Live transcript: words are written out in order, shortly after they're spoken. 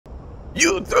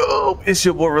YouTube, it's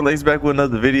your boy Relax back with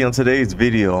another video. In today's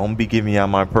video, I'm gonna be giving y'all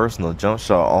my personal jump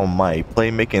shot on my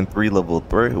playmaking 3 level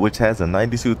threat, which has a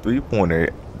 92 3-pointer.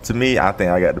 To me, I think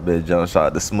I got the best jump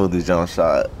shot, the smoothest jump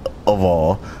shot of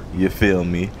all. You feel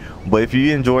me? But if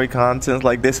you enjoy content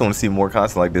like this, want to see more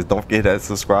content like this, don't forget that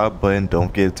subscribe button. Don't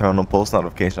forget to turn on post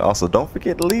notification. Also, don't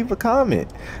forget to leave a comment.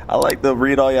 I like to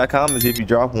read all y'all comments if you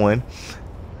drop one.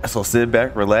 So sit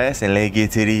back, relax, and let's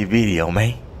get to the video,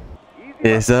 man.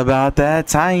 It's about that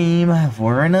time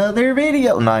for another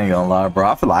video. Not even gonna lie, bro.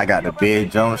 I feel like I got the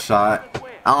big jump shot.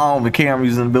 I don't even care. I'm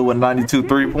using the build with 92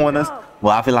 3-pointers.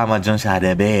 Well, I feel like my jump shot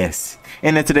the best.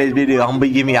 And in today's video, I'm gonna be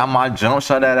giving y'all my jump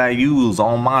shot that I use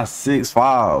on my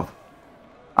 6'5".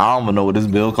 I don't even know what this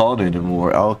build called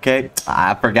anymore. Okay,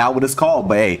 I forgot what it's called,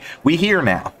 but hey, we here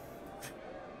now.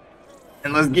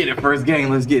 And let's get it. First game,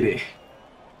 let's get it.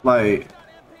 Like.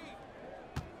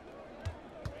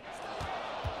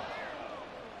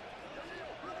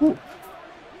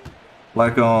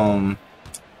 Like,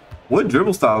 what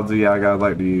dribble styles do y'all guys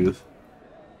like to use?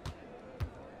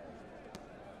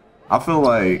 I feel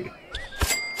like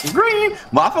green,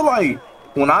 but I feel like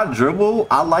when I dribble,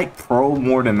 I like Pro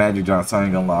more than Magic Johnson. I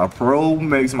ain't gonna lie. Pro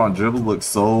makes my dribble look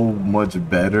so much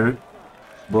better,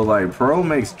 but like Pro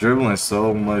makes dribbling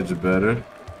so much better.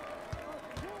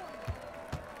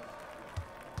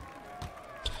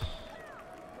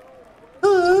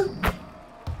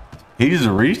 He's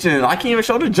reaching. I can't even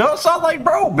show the jump shot. Like,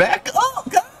 bro, back up.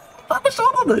 God, I'm trying to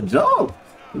show them the jump.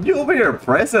 You over here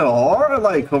pressing hard?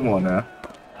 Like, come on now.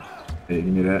 Hey, give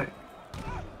me that.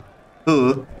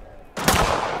 Look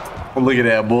at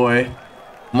that, boy.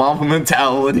 Mama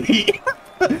mentality.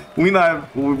 we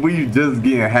just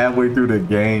getting halfway through the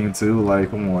game too.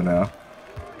 Like, come on now.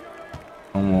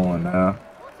 Come on now.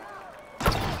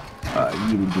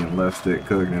 You be getting left stick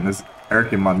cooking. It's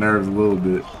irking my nerves a little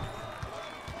bit.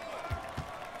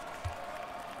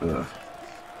 I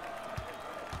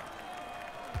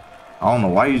don't know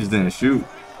why you just didn't shoot.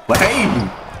 But hey!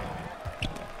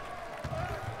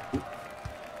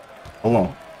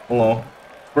 Hold on.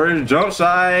 First jump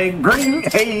shot, green.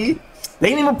 Hey! They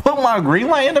didn't even put my green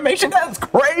light animation. That's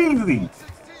crazy.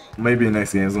 Maybe the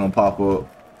next game is gonna pop up.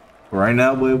 But right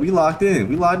now, boy, we locked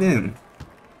in.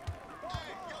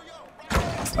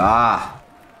 Ah!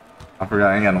 I forgot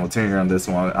I ain't got no tenure on this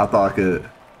one. I thought I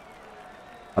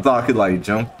could like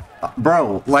jump,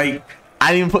 bro. Like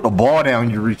I didn't even put the ball down.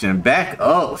 You're reaching back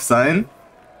up, son.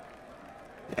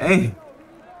 Dang.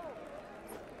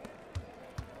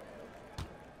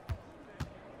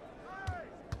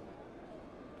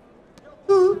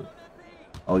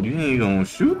 Oh, you ain't gonna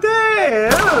shoot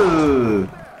that?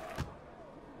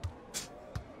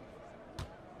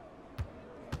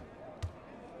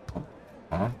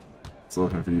 Huh? So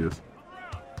confused.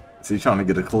 Is he trying to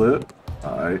get a clip?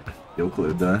 All right. Yo,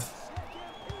 clip done.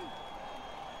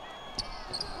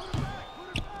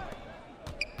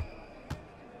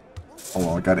 Hold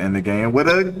on, I gotta end the game with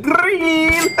a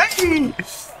green. Hey!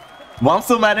 Well, I'm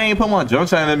still mad I ain't put my jump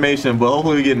shot animation, but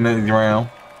hopefully we get in the round.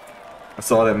 That's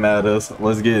all that matters.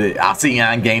 Let's get it. I'll see you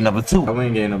in game number 2. I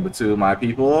win game number 2, my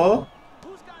people.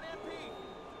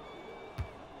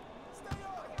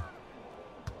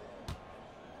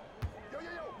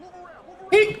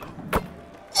 Hey!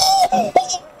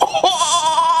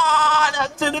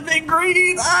 That should have been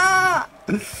green. Ah!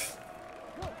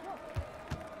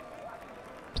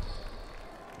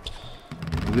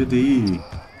 Goodie.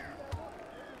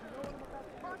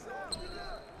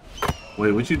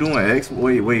 Wait, what you doing, X?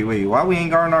 Wait. Why we ain't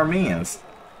guarding our mans?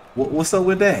 What's up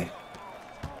with that?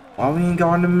 Why we ain't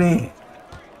guarding the man?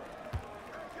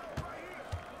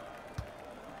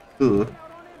 Ugh.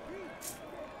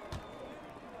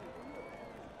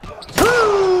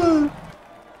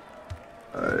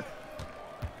 Alright.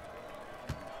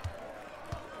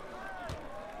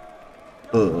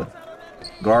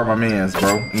 Guard my mans,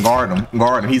 bro. Guard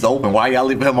him. He's open. Why y'all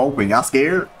leaving him open? Y'all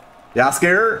scared? Y'all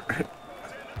scared?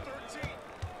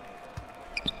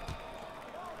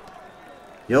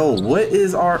 Yo, what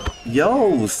is our...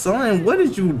 Yo, son, what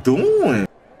is you doing?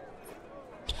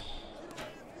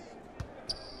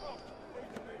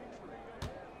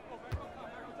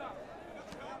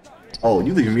 Oh,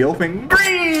 you leaving me open?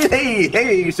 Green!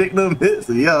 Hey, shake them hits,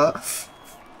 yeah.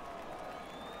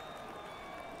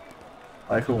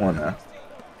 Like, come on now.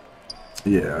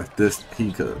 Yeah,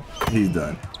 he's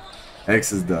done.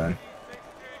 X is done.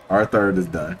 Our third is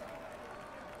done.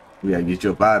 We gotta get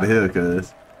you up out of here,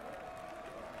 cuz.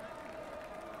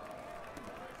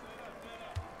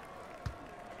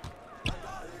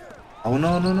 Oh,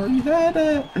 no, you had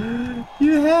that.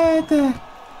 You had that.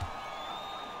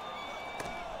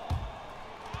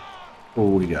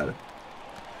 Oh, he got it.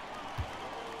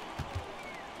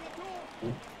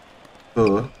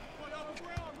 Oh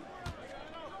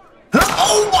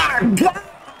my god!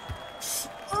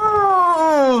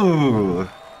 Oh!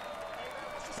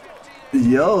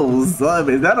 Yo, son,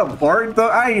 is that a park though?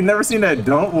 I ain't never seen that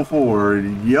dunk before.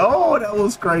 Yo, that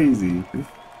was crazy.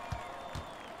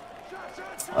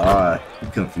 You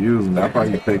confused me. I thought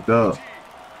you picked up.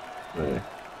 But...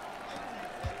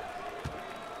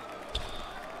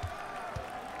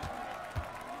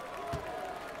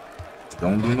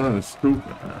 don't do nothing stupid,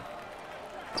 man.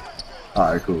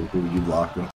 Alright, cool. You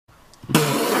blocked him.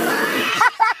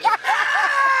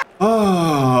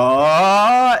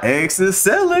 Oh, X is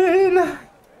selling.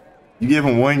 You give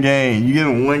him one game. You give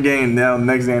him one game now.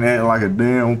 Next game, act like a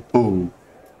damn fool.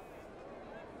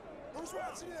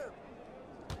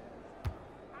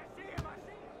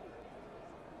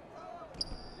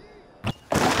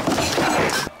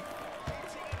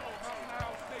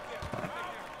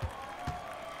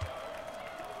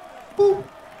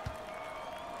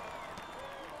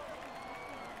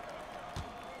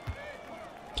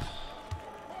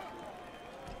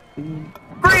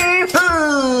 Green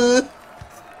hood.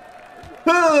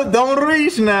 Don't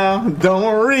reach now.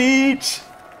 Don't reach.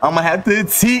 I'ma have to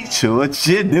teach you what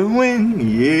you're doing.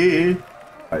 Yeah.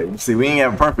 Right, see, we ain't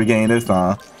have a perfect game this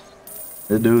time.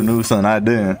 This dude knew something I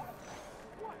didn't.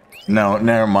 No,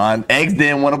 never mind. X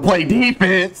didn't want to play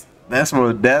defense. That's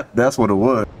what it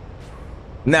was.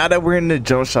 Now that we're in the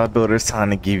jump shot builder, it's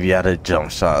time to give you out a jump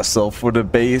shot. So for the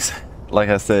base, like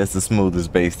I said, it's the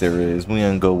smoothest base there is. We're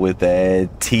gonna go with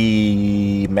that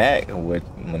T-Mac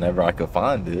whenever I could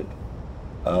find it.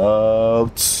 I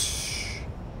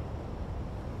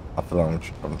feel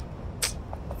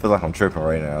like I'm tripping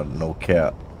right now. No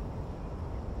cap.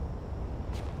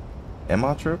 Am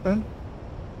I tripping?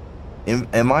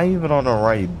 Am I even on the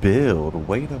right build?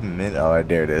 Wait a minute. All right,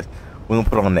 there it is. We're gonna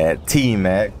put on that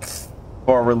T-Mac.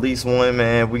 For our release one,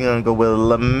 man, we're gonna go with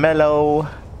LaMelo.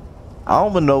 I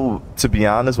don't even know, to be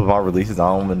honest, with my releases, I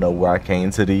don't even know where I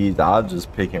came to these. I'm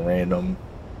just picking random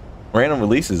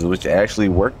releases, which actually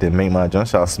worked and made my jump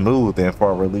shot smooth. And for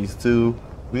our release two,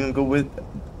 we're gonna go with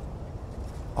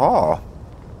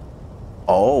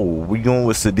we going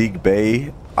with Sadiq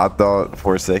Bey. I thought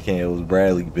for a second it was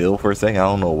Bradley Beal for a second. I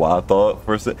don't know why I thought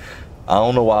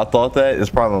that. It's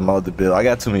probably my other build. I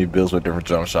got too many builds with different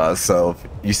jump shots, so if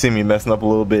you see me messing up a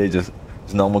little bit, just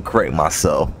know I'm gonna correct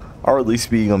myself. Our release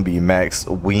speed gonna be max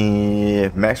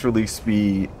release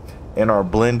speed, and our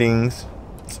blendings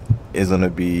is gonna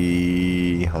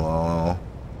be, hold on,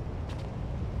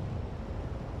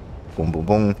 boom boom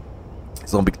boom.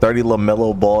 It's gonna be 30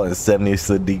 LaMelo Ball and 70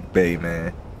 Sadiq Bey,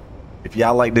 man. If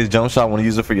y'all like this jump shot, want to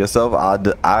use it for yourself,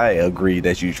 I agree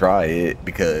that you try it,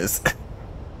 because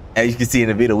as you can see in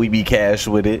the video, we be cash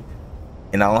with it,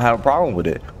 and I don't have a problem with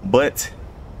it. But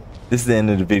this is the end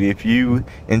of the video. If you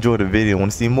enjoyed the video,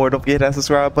 want to see more, don't forget that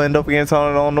subscribe button. Don't forget to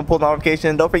turn on the post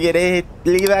notification. Don't forget to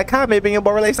leave that comment, being your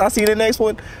boy relax. I'll see you in the next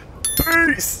one.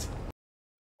 Peace.